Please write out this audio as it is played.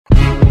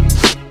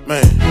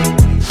Man.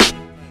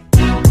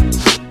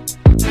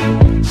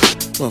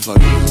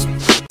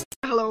 Motherfucker.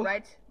 Hello.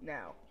 Right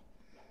now.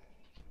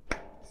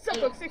 So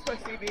folks,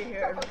 6TV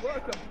here, and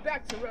welcome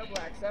back to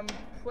Roblox. I'm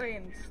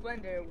playing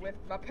Slender with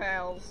my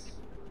pals.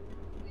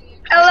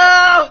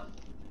 Hello!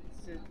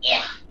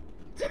 Yeah.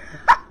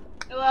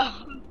 Hello.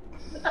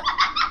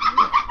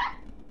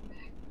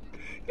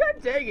 God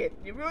dang it,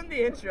 you ruined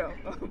the intro.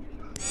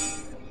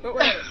 But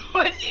whatever.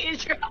 What's the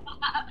intro?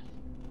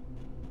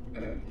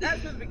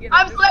 That's the beginning.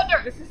 I'm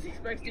Slender! This is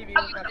 6TV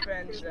with my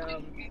friends,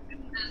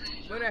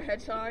 Luna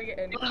Hedgehog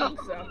and King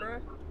Sombra.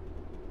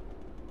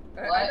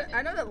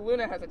 I know that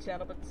Luna has a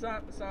channel, but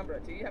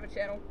Sombra, do you have a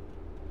channel?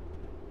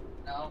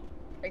 No.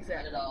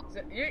 Exactly. Not at all.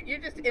 So you're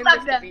just in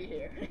this to be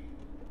here.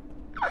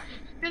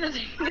 You're just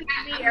in this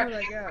to be here. Oh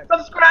my god.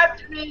 Subscribe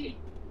to me!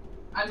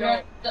 Don't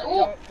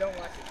watch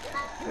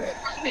it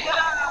yet.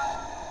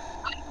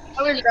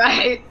 I was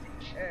right.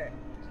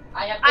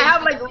 I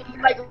have like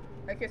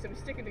Okay, so we're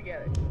sticking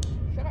together.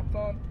 Shut up,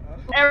 phone.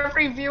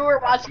 every viewer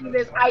watching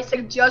this, I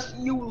suggest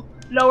you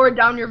lower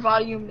down your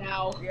volume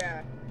now.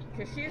 Yeah,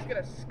 because she's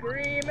gonna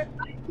scream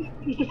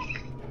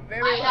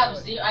very I have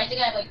loud. zero. I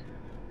think I have like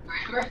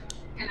forever,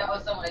 and that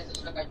was someone I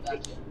subscribed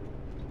back to.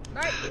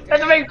 Nice.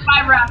 Let's make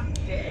 5 rounds.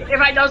 Dang.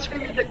 If I don't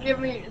scream, give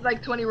me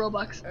like 20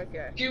 Robux.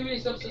 Okay. Give me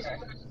some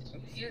subscribers.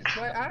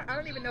 But I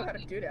don't even know how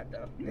to do that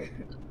though.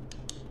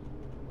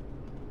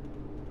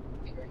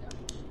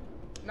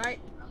 Night.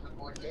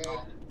 Day.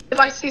 If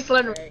I see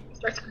Slender, Day.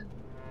 start screaming.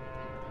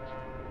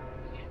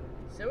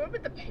 So what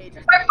with the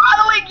pages? I'm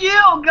following you!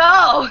 Go!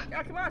 Oh,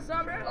 come on,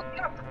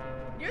 Sombra.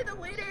 You're the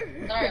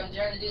leader. Sorry, I'm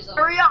trying to do something.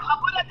 Hurry up!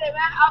 Apúrate,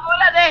 man!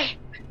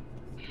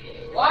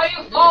 Apúrate! Why are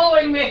you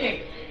following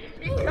me?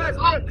 Because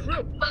we're a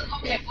group.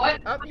 Okay,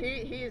 what? Up, he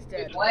is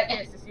dead. What?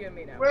 Okay, it's just you and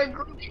me now. We're a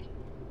group.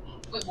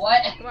 Wait,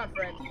 what? Come on,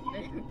 friend.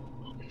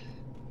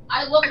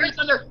 I looked Hurry, at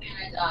Slender!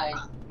 and I died.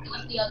 I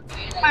looked the other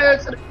way and I I heard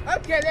died. Slender.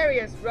 Okay, there he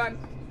is. Run.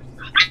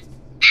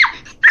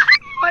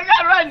 Oh my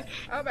god, run!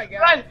 Oh my god.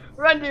 Run!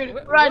 Run, dude!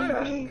 Luna,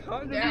 Run!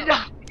 calm Dude,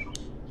 down.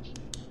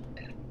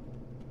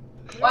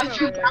 Why did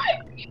you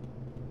die?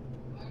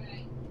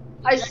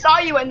 I saw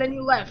you and then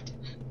you left.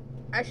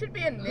 I should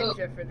be a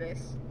ninja for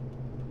this.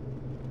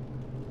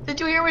 Did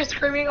you hear me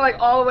screaming like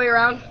all the way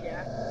around?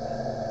 Yeah.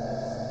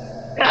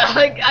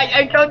 Like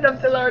I told them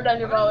to lower down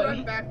your I'm gonna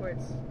run volume.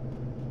 backwards.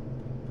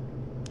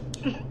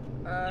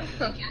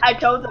 I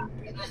told them.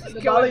 This is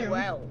The going volume.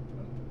 well.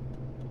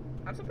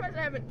 I'm surprised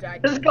I haven't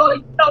died. This is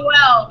going so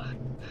well.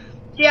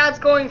 Yeah, it's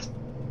going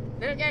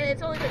Then again,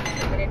 it's only been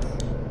 2 minutes.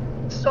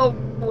 so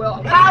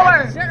well.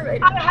 Power!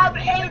 Generated. I have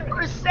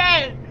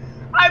 8%.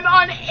 I'm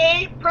on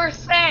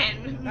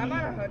 8%. I'm on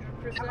 100%.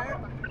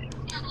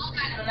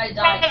 And I Hey,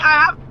 died.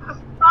 I have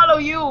to follow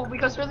you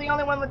because you're the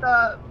only one with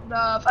the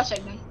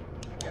flashlight then.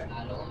 Okay.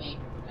 Follow me.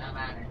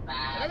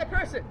 Another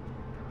person.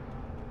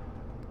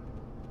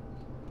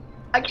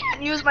 I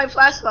can't use my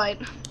flashlight.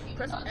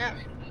 Press F.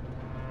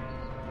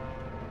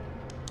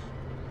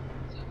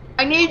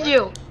 I need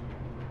you.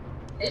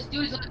 This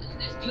dude is just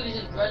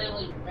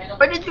randomly.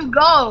 Where did you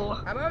go?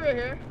 I'm over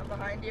here. I'm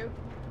behind you.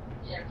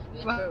 Yeah.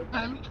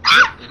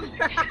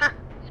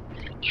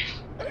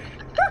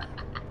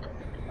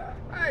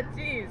 Ah,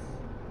 jeez.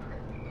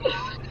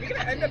 You're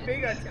gonna end up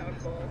being our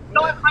downfall.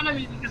 Go in front of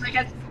me because I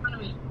can't see in front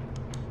of me.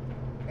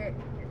 Hey.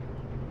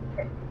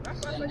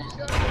 That's what I let you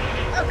go.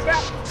 Oh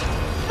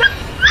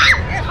crap!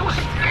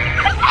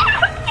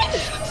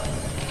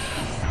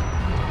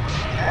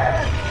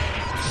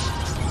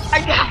 I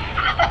got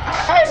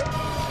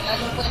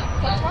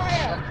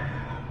Papaya!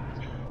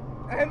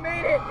 I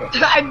made it!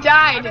 I I'm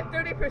died. at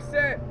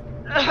 30%.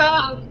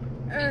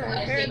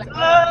 Hands Uh,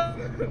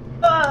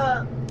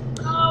 off.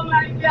 oh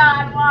my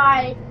god,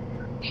 why?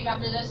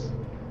 After this,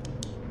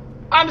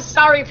 I'm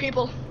sorry,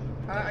 people.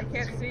 I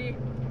can't see.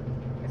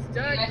 It's you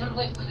guys dark. wanna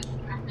play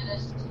after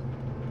this?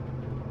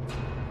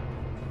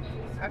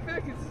 I feel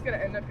like it's just gonna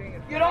end up being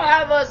a. You don't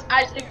have us.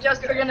 I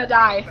suggest we're gonna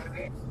die.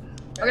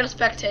 We're gonna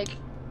spectate.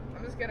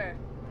 I'm just gonna.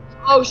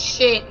 Oh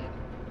shit.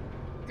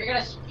 You're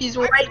gonna. He's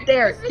right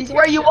there. He's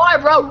where you are,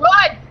 bro.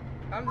 Run!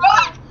 I'm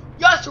Run!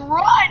 Just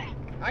run!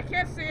 I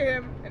can't see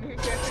him, and he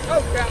can't see.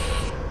 Oh crap!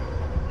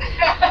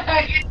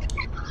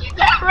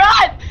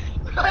 Run!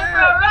 Run,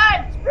 bro,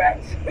 run!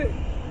 Sprint!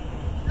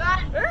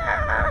 Run!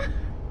 Ah!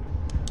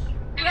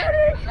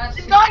 Ready?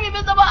 He's going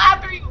invisible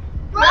after you!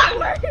 Run!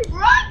 Run!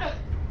 Run!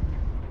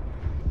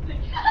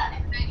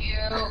 Thank you.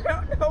 I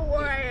don't know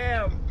where I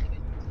am.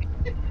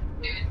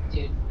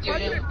 Dude. How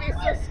could it be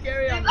so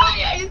scary on He's me? on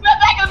you! He's right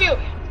back of you!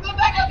 He's right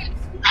back of you!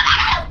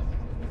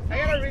 I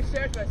gotta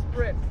recharge my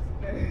sprint.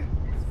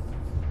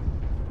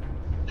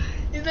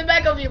 He's in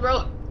back of you,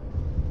 bro.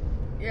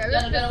 Yeah,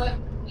 Get away.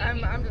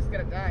 I'm just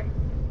gonna die.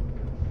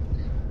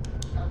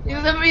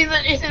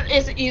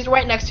 He's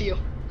right next to you.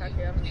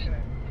 Okay, I'm just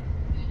gonna.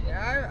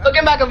 Yeah, I'm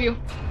Looking back of you.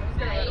 just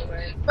gonna run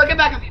away. Looking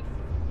back of you.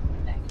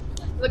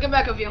 Looking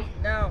back of you.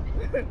 No.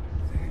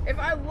 If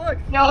I look,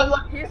 No,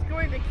 look. he's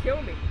going to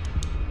kill me.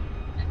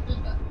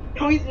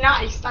 No, he's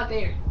not. He's not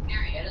there.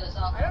 Gary, out of this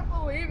I don't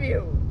believe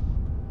you.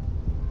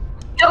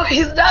 No,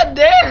 he's not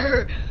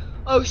there.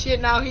 Oh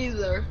shit, now he's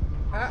there.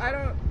 I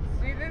don't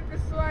see this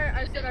is why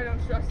I said I don't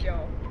trust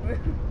y'all.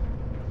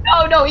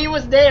 Oh no, he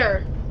was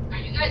there. Are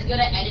you guys good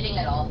at editing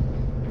at all?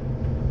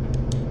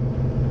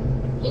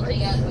 Yes, you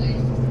guys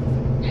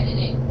good.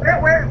 Editing.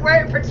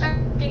 We're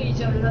protecting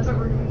each other. That's what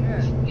we're doing.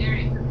 Yeah.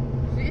 Very.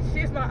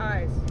 She's my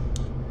eyes.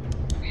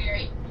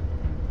 Very.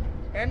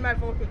 And my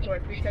vocal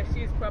cords because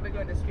she's probably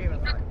going to scream a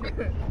lot.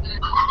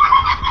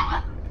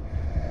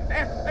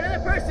 Another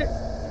person!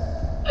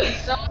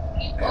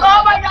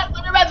 Oh my god,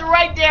 Thunderman's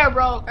right there,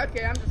 bro.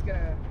 Okay, I'm just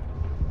gonna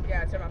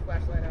turn my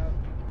flashlight out.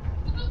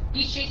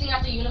 He's chasing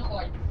after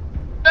unicorn.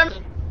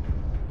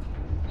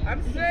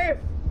 I'm safe!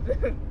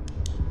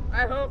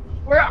 I hope.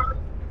 Where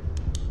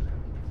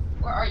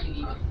Where are you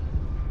even?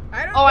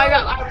 I don't Oh, know.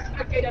 I was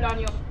spectated on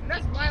you.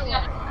 That's my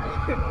line.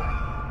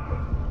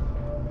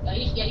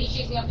 He's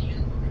chasing after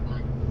unicorn.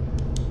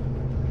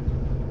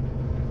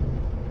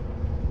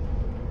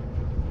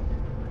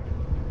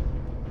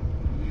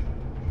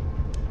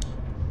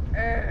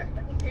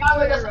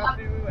 People interrupt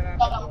me when I'm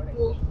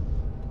recording.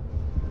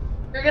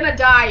 You're gonna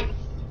die.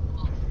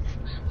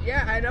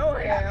 Yeah, I know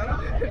I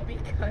am.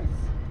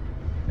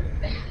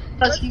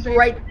 Because he's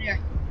right there.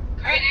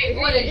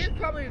 He's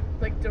probably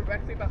like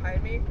directly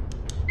behind me.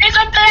 He's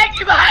up there, he's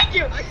behind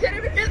you. I can't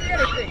even see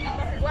anything.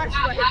 My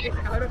flashlight is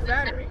out of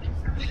battery.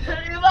 He's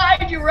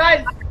behind you,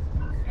 run.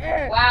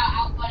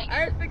 Wow, aquatic.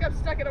 I think I'm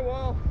stuck in a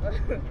wall.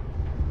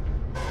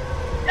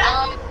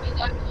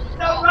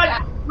 No,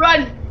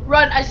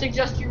 run. I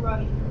suggest you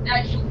run.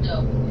 That juked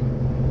up.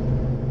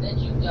 That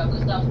juked up.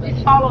 Let's stop He's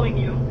spending. following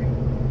you.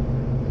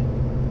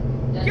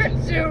 That Get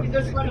juked up. you! He's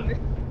just running.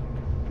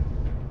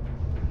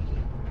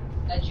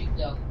 That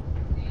juked up.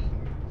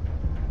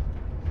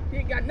 He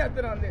ain't got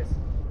nothing on this.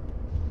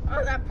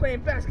 Oh, that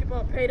playing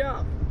basketball paid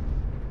off.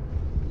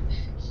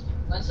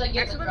 Once I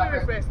get Actually, the let me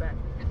proper. rephrase that.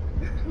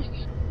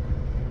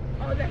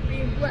 Oh, that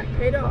being black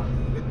paid off.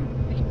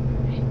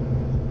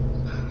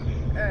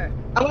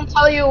 I'm gonna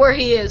tell you where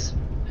he is.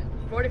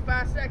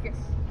 45 seconds.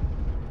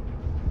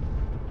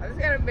 I just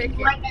gotta make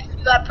it. Right next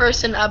to that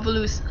person,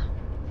 Appaloosa.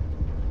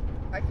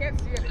 I can't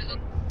see anything.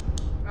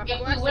 My If we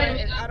flashlight win,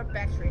 is out of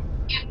battery.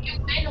 If you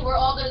win, we're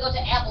all gonna go to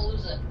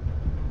Appaloosa.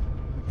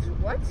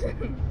 What?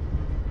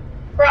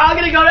 We're all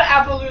gonna go to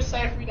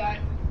Appaloosa if we die.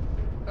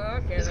 Oh,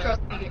 okay. This then. girl's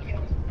gonna get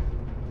killed.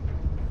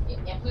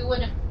 If we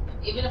win,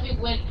 even if we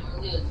win or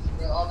lose,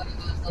 we're all gonna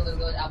still gonna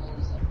go to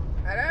Appaloosa.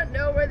 I don't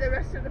know where the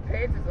rest of the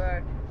pages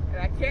are, and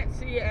I can't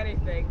see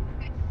anything,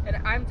 and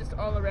I'm just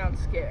all around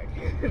scared.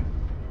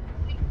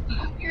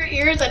 Your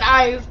ears and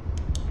eyes.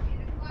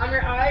 I'm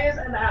your eyes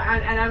and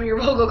I'm your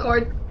vocal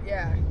cord.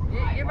 Yeah,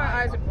 you're my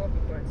eyes and vocal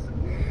cords.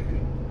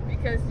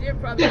 Because you're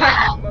probably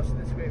doing most of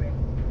the screaming.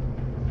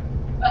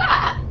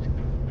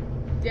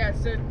 Yeah,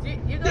 so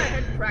you go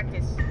ahead and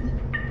practice. I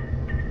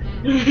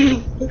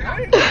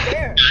don't even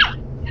care.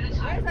 As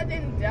long as I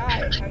didn't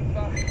die, I'm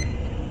fine.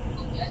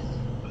 Yes.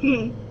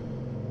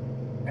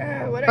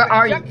 Whatever. Where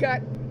are Jump you?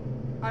 cut.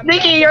 I'm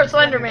Nikki, back you're in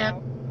Slender Slender Man.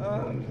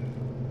 now.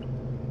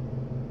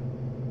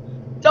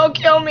 Don't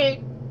kill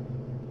me.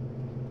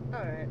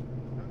 Alright.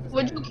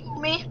 Would you kill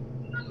me?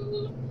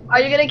 Are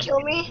you gonna kill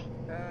me?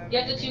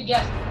 Get the two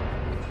guests.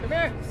 Come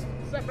here.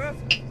 What's up, bro?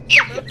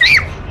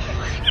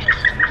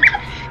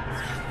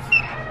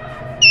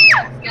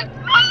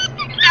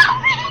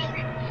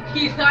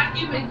 He's not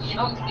even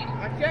jumping.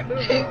 I can't move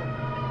at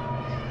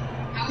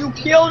all. You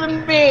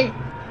killed me,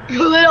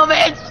 you little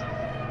bitch.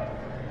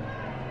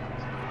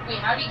 Wait,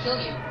 how did he kill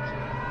you?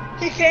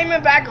 He came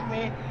in back of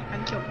me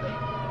and killed me.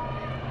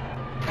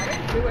 I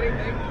didn't do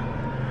anything.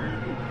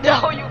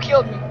 No, you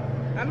killed me.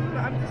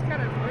 I'm just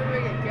kind of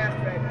moving a guess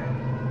right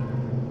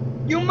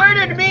now. You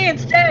murdered me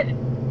instead.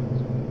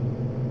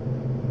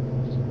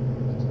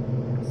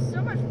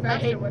 So much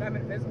faster when I'm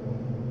invisible.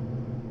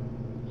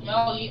 No,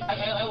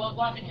 I was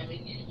watching him. He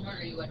didn't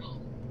murder you at all.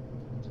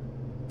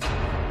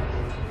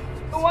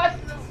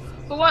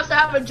 Who wants to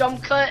have a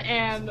jump cut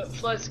and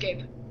flood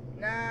escape?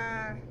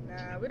 Nah,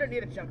 we don't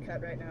need a jump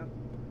cut right now.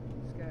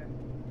 Just gonna...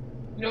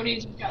 You don't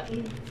need a jump cut.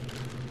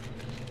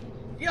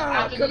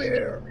 Yeah, come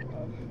here!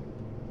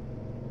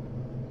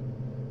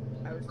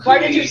 Why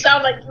did you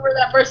sound like you were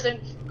that person?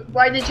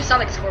 Why did you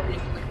sound like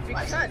Scorpion?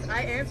 Because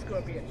I am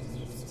Scorpion.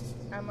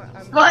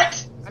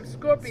 What? I'm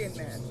Scorpion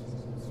Man.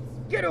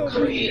 Get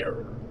over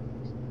here!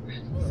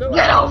 So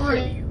Get I'll over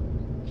kill here. you.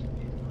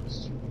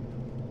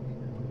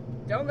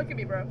 Don't look at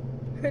me, bro.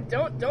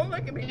 don't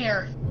look at me.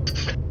 Here.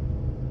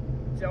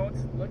 Don't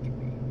look at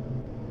me.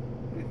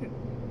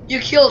 You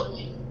killed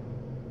me.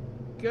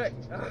 Good.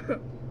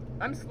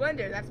 I'm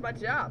Slender, that's my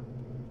job.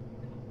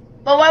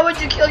 But why would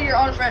you kill your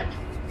own friend?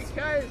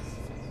 Because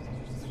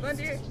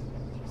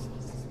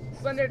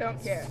Slender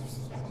don't care.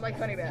 I'm like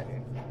Honey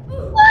Badger.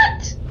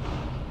 What?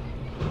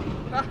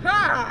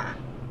 Haha!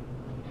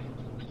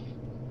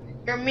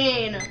 You're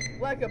mean.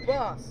 Like a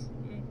boss.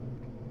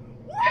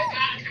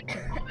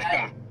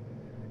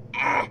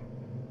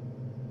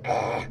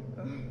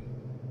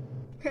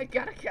 I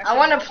gotta catch I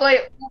want to play.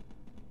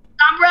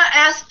 Sombra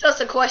asked us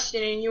a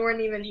question and you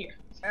weren't even here.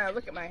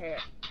 Look at my hair.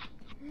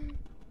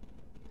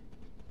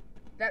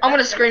 I'm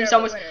gonna scream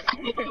so much.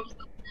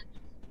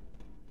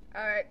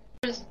 Alright.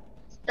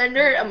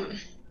 Thunder,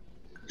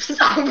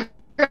 sombra.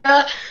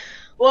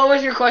 What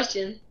was your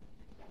question?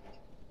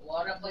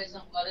 Wanna play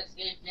some aquatic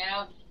game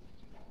now?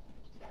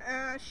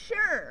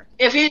 Sure.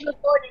 If he's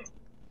recording,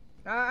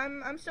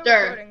 I'm still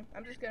sure. recording.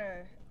 I'm just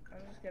gonna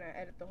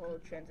edit the whole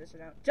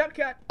transition out. Jump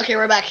cut. Okay,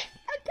 we're back.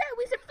 Okay,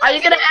 we said. Are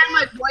you gonna add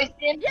my voice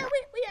in? Yeah,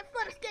 we have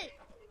fun escape.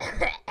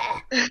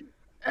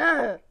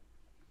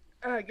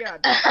 Oh god.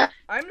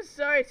 I'm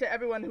sorry to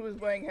everyone who was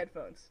wearing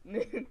headphones.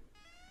 Okay.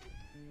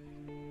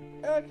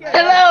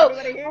 Hello.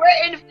 Everybody here? We're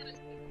in.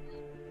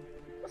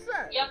 What's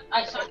up? Yep,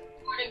 I started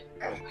recording.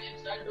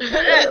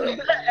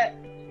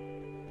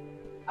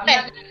 I'm Hey.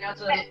 not gonna announce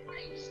it.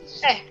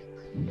 Hey,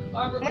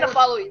 I'm gonna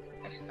follow you.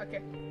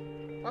 Okay.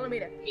 Follow me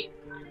then.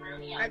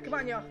 Alright, come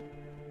on, y'all.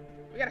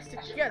 We gotta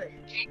stick together.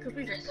 Cause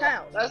we are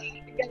pals.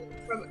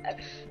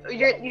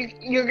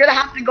 You're gonna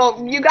have to go.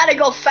 You gotta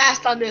go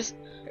fast on this.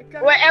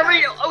 Wherever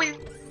you always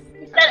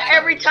said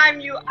every time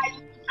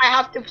I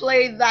have to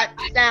play that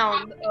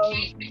sound of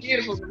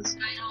beautifulness.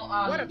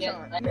 What a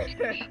song.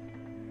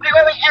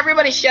 Wait,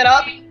 everybody shut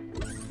up.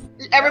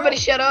 Everybody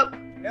shut up.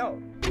 No.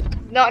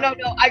 No,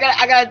 I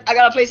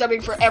gotta play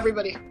something for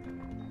everybody.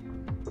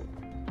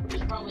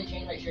 Just probably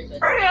change my shirt.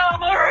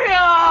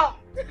 Maria!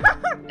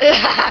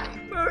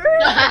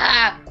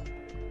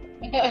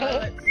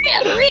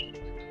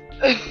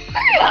 Let's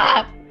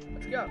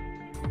go.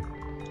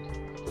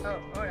 Oh,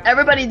 alright.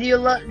 Everybody, do you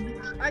love?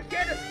 I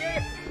can't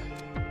escape.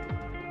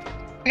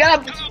 You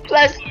gotta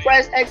press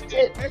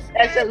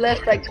exit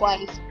left like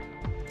twice.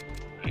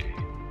 There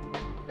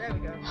we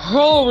go.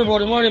 Hello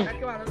everybody, my name Alright,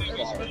 come on, let's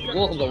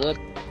welcome to Red.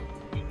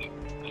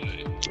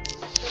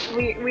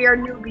 We are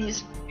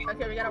newbies.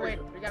 Okay, we gotta wait.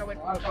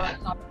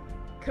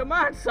 Come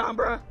on,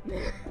 Sombra.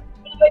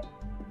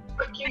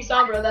 King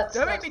Sombra, that's.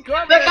 Don't make me go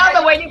up Look there. out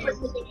the waiting for.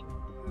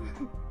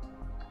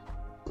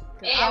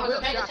 Hey, I was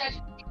paying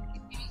attention.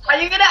 Are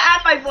you gonna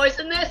add my voice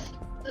in this?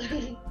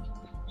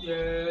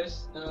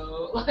 Yes,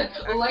 no. Okay.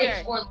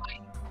 Lights for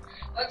light.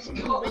 Let's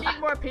go. We need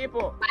more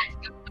people.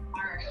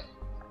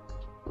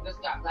 Let's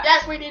go.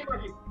 Yes, we need more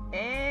people.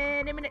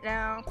 And a minute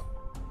now.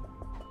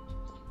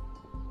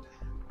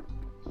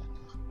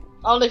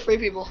 Only 3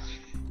 people.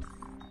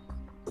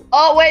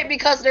 Oh wait,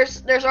 because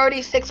there's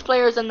already 6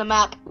 players in the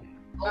map,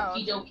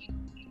 Okie dokie.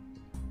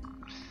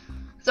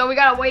 so we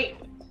gotta wait.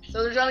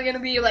 So there's only gonna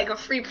be like a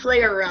free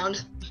player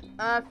round.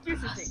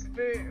 Future Sync.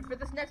 For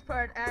this next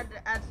part, add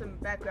some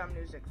background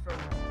music from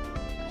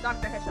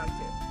Sonic the Hedgehog 2.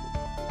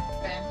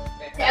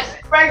 Yes,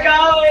 we're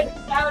going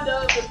down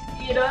to the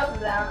speed of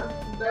sound.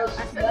 I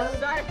said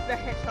Sonic the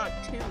Hedgehog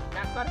 2,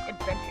 not Sonic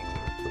Adventure 2.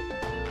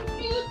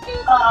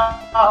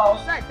 Oh.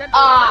 Besides, that's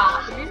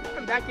the music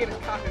from that game is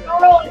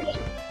copyrighted.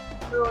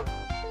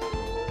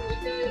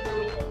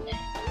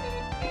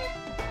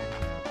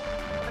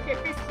 Okay,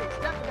 Future Sync,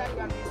 stop the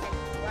background music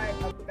right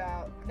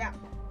about now.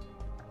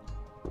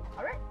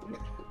 Alright.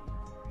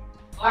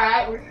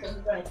 Alright, we're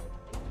going.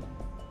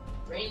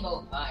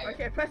 Rainbow fire.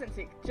 Okay, present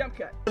sync, jump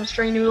cut. Some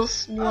string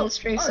noodles. You want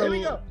string Here some?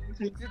 we go.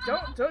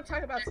 Don't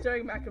talk about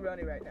stirring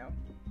macaroni right now.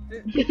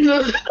 The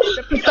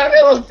people Sorry,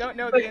 don't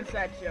know the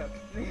inside joke.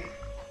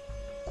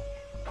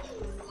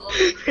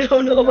 I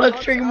don't know about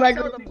string I'll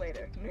macaroni. tell them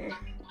later.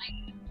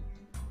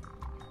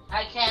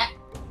 Hi, cat.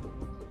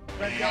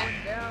 We're going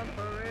down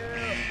for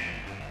real.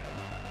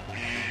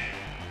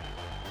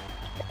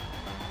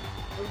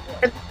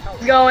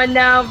 It's going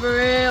down for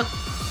real.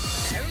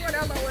 Everyone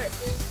out my way.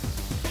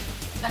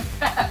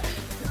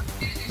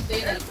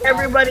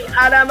 Everybody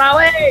out of my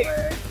way.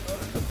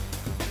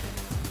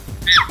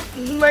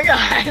 Oh my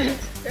god.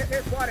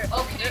 There's water.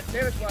 Okay.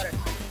 There's water.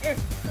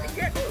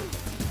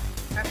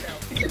 I fell.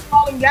 It's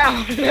falling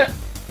down.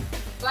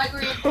 Bye,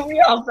 Green. We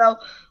all fell.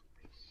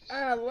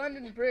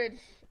 London Bridge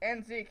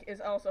and Zeke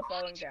is also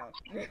falling down.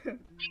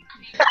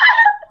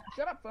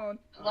 Shut up, phone.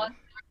 What?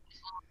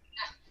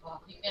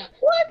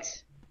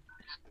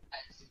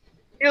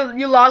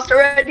 You lost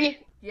already?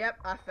 Yep,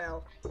 I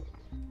fell.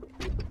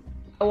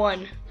 I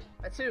won.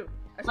 A 2.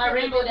 My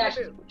rainbow dash.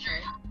 I'm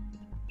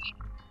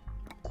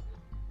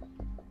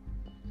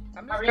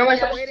My just rainbow waiting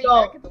dash back is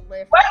so- at the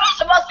lift. Where am I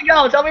supposed to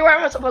go? Tell me where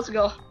am I supposed to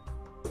go?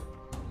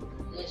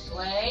 This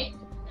way.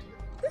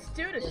 This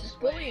dude is just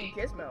bullying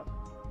Gizmo.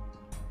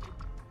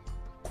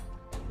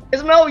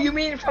 Gizmo, you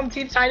mean from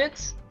Team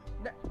Titans?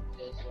 This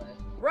way.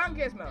 Wrong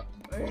Gizmo.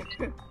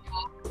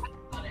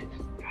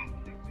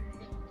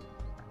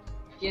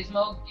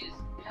 Gizmo.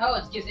 Oh,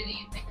 it's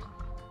Gizzity.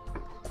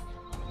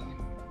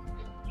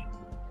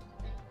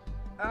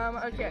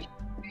 Okay.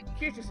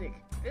 Future Seek.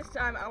 This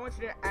time I want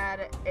you to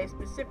add a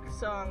specific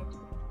song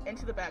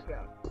into the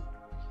background.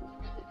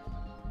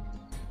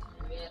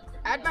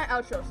 Add my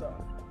outro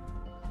song.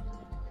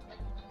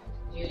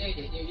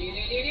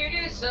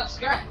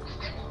 Subscribe.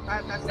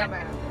 That's not my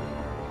outro.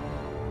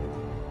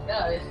 No,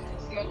 it's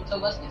to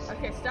listeners.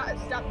 Okay, stop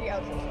the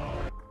outro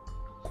song.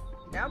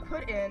 Now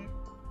put in.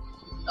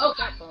 Oh,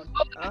 Stop God.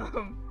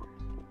 phone.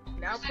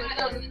 Now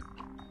put in.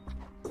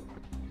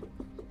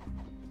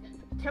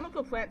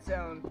 chemical plant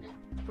zone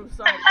from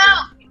Sonic 2.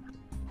 Help!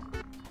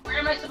 Where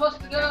am I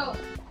supposed to go?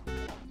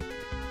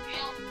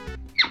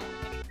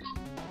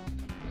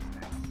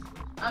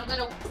 I'm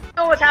gonna. I don't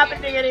know what's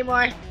happening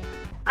anymore.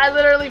 I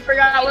literally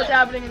forgot what's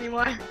happening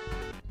anymore.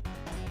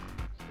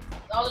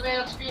 All the way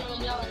up screaming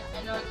and yelling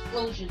and no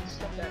explosions.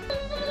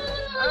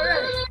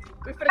 Alright,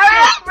 we finna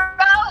Hurry up,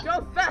 bro!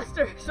 go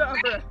faster,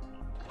 Sombra.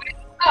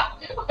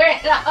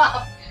 Wait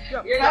up!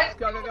 Go, You're go, not-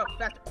 go,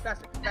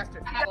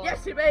 faster.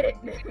 Yes, you made it.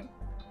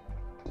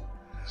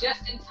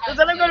 Just in time. There's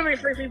only gonna be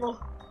 3 people.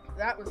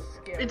 That was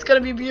scary. It's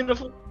gonna be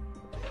beautiful.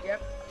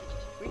 Yep.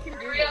 We can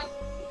do Hurry this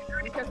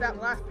up. because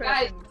that last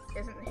Guys.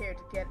 person isn't here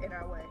to get in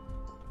our way.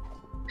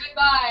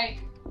 Goodbye.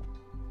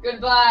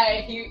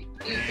 Goodbye. You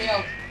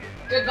failed.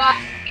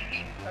 Goodbye.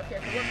 Okay,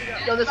 so where we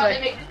go? Go this way.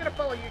 I'm just gonna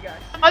follow you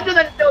guys. Under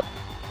the no.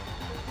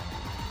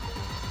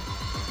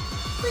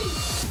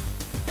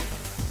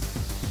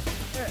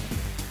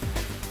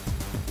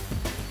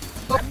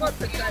 I'm not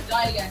the You're gonna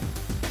die again.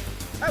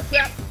 Oh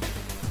crap!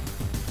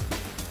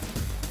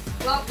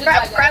 Well,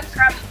 goodbye, Grab.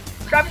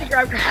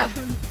 guys.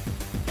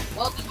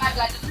 Well, goodbye,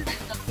 guys.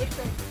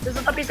 This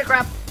is a piece of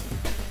crap.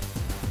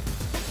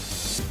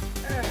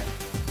 Sorry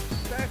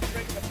for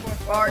breaking the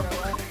fourth Bar. wall. My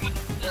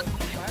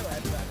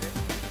life, rather.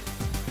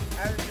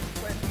 I was just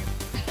playing you.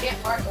 I can't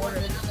parkour.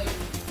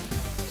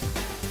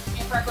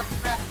 Can't parkour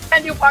crap.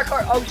 Can do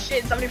parkour. Oh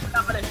shit! Somebody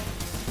forgot about it.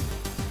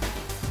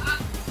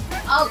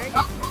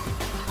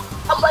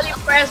 Somebody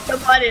press the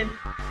button.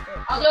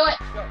 I'll do it.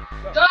 Go.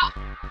 Go.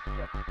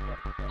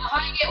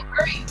 Behind you.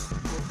 Hurry.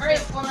 Hurry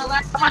for my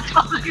last. Come on,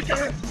 come on.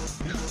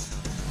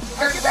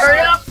 Hurry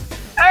up.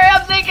 Hurry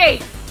up,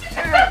 Ziggy!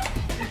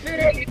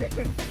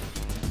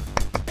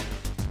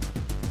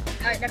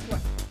 Alright, next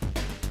one.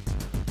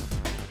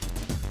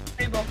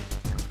 Rainbow.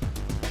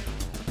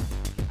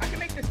 I can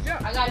make this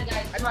jump. I got it,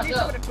 guys. I Come on, just need go.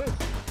 someone to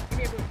boost. Give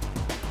me a boost.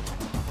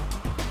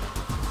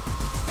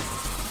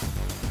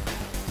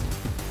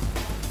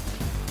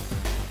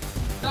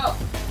 Go.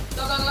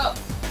 Go.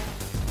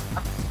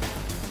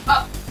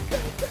 Up.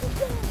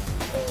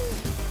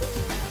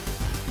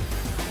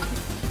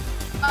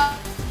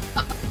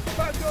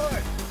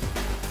 Parkour!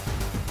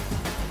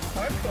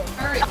 Parkour.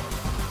 Hurry.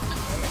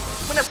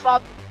 I'm gonna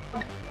fall.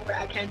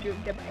 I can't do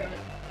get my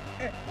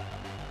head.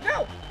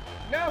 No!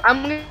 No!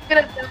 I'm gonna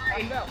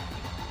die. No.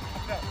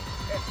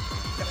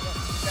 Gotta go.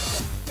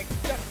 Make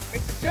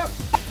the jump.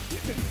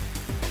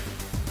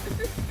 This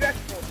is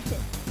stressful.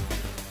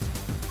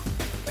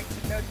 Like,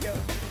 no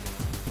joke.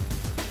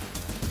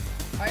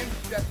 I am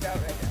stressed out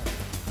right now.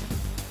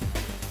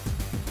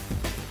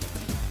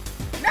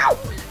 No!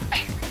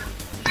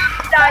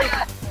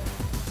 Die.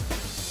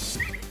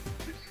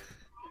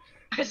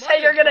 I said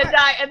you're gonna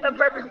die at the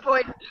perfect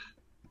point.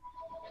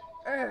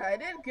 I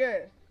did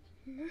good.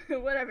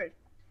 Whatever.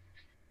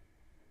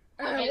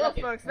 Okay, Well, look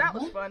it. folks, that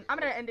was fun. I'm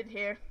gonna end it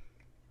here.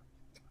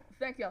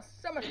 Thank y'all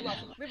so much for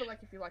watching. Leave a like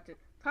if you liked it.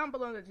 Comment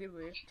below in the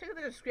doobly. Check out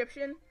the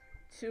description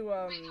to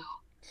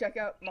check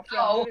out my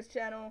friend Oh. Luna's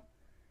channel,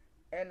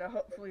 and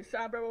hopefully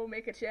Sombra will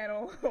make a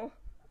channel.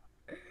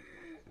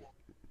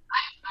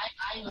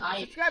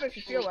 Subscribe if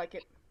you feel like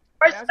it.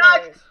 We're And as stuck.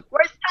 always,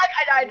 We're stuck.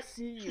 I I will died.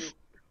 see you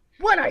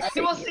when I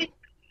see We'll you. see.